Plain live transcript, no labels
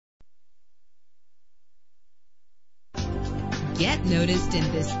Get noticed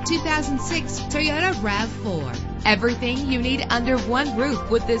in this 2006 Toyota RAV4. Everything you need under one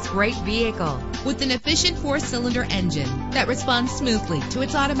roof with this great vehicle. With an efficient 4-cylinder engine that responds smoothly to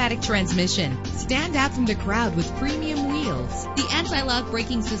its automatic transmission. Stand out from the crowd with premium wheels. The anti-lock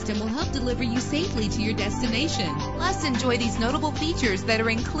braking system will help deliver you safely to your destination. Plus, enjoy these notable features that are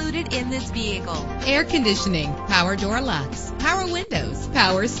included in this vehicle: air conditioning, power door locks, power windows,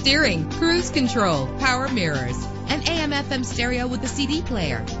 power steering, cruise control, power mirrors, an AM/FM stereo with a CD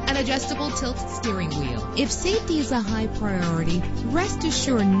player, an adjustable tilt steering wheel. If safety is a high priority, rest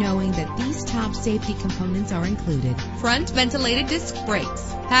assured knowing that these top safety components are included: front ventilated disc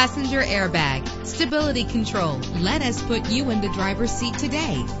brakes, passenger airbag, stability control. Let us put you in the driver's seat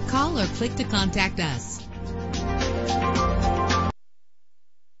today. Call or click to contact us.